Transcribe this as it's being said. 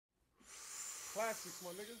Classics,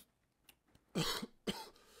 my nigga.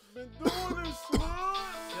 Been doing this, man.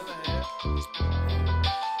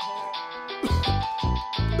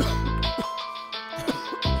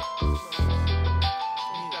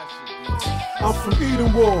 I'm from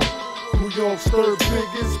Edenwald, New York's third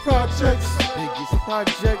biggest projects.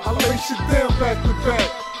 I lay shit down back to back,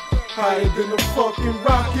 higher than the fucking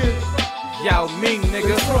rocket. Yao Ming,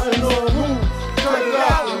 nigga. Frontin' on who? Cut it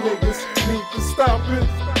out, the niggas need to stop it.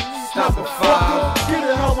 Stop a five. Get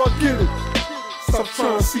it how I get it. Stop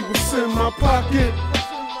trying to see what's in my pocket.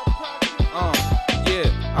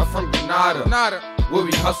 Yeah, I'm from Grenada, where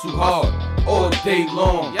we hustle hard all day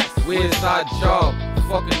long. Yes. Where's our job?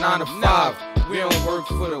 Fucking 9 to 5. We don't work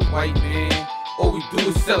for the white man. All we do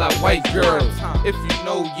is sell our white girls. If you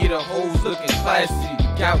know, yeah, the hoes looking classy.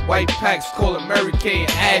 Got white packs calling Mary Kay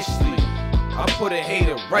and Ashley. I put a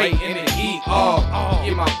hater right in the ER.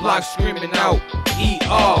 Yeah, my block screaming out ER.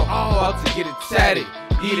 About to get it tatted.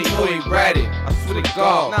 Yeah, they know they ratted. I swear to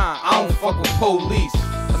God, I don't fuck with police.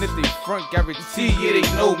 And if they front guarantee, yeah, they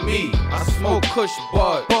know me. I smoke kush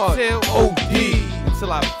bud till OD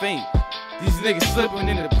until I faint. These niggas slipping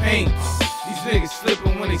in the paint. These niggas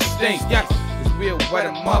slipping when they stink. Yes, cause we'll wet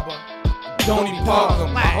them up. Tony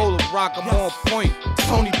Parker, my whole rock, I'm on point.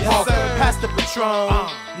 Tony Parker. Pass the Patron,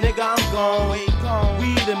 nigga, I'm gone.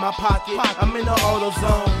 Weed in my pocket, I'm in the auto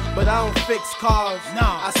zone. But I don't fix cars,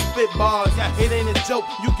 I spit bars. It ain't a joke,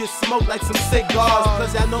 you get smoked like some cigars.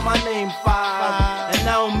 Cause I know my name 5, and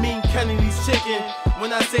I don't mean Kennedy's chicken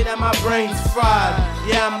when I say that my brain's fried.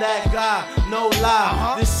 Yeah, I'm that guy, no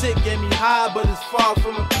lie. This shit get me high, but it's far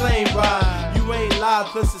from a plane ride. You ain't live,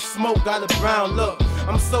 plus the smoke got a brown look.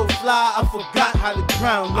 I'm so fly, I forgot how the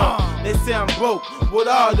ground look. They say I'm broke, what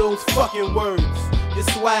are those fucking words? Your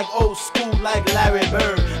swag old school like Larry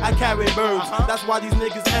Bird. I carry birds, that's why these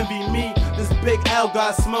niggas envy me. This big L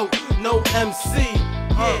got smoke, no MC.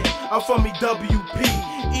 Yeah, I'm from EWP,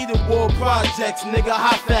 Edenwald Projects, nigga,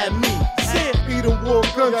 hop at me.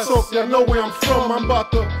 Edenwald gun talk, y'all know where I'm from. I'm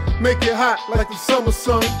about to make it hot like the summer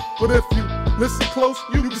sun. But if you listen close,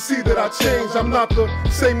 you can see that I changed. I'm not the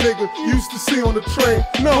same nigga you used to see on the train.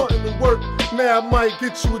 No, in the work, now I might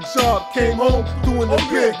get you a job. Came home doing the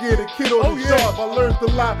big, yeah, the kid on the job. I learned a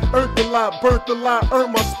lot, earned a lot, burnt a lot,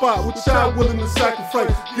 earned my spot. Which I'm willing to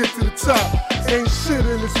sacrifice, get to the top. Ain't shit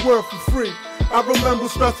in this world for free. I remember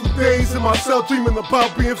stressful days in my cell dreaming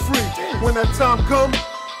about being free. When that time comes,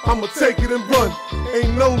 I'ma take it and run.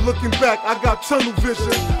 Ain't no looking back, I got tunnel vision.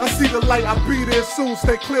 I see the light, I'll be there soon,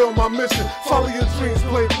 stay clear on my mission. Follow your dreams,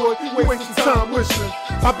 playboy, you wasting time wishing.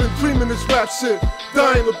 I've been dreaming this rap shit,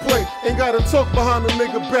 dying to play. Ain't gotta talk behind a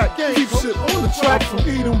nigga back, keep shit on the track. From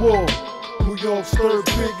Edenwald, New York's third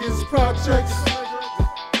biggest projects.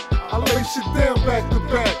 I lay shit down back to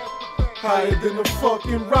back, higher than the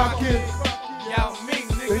fucking rocket.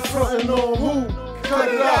 They frontin' on who? Cut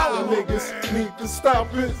it out, the niggas need to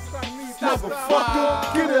stop it.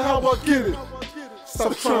 Motherfucker, get it how I get it.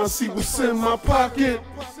 Stop trying to see what's in my pocket.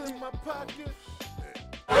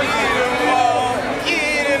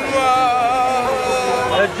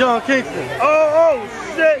 That's John Kingston. Oh,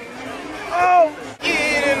 shit.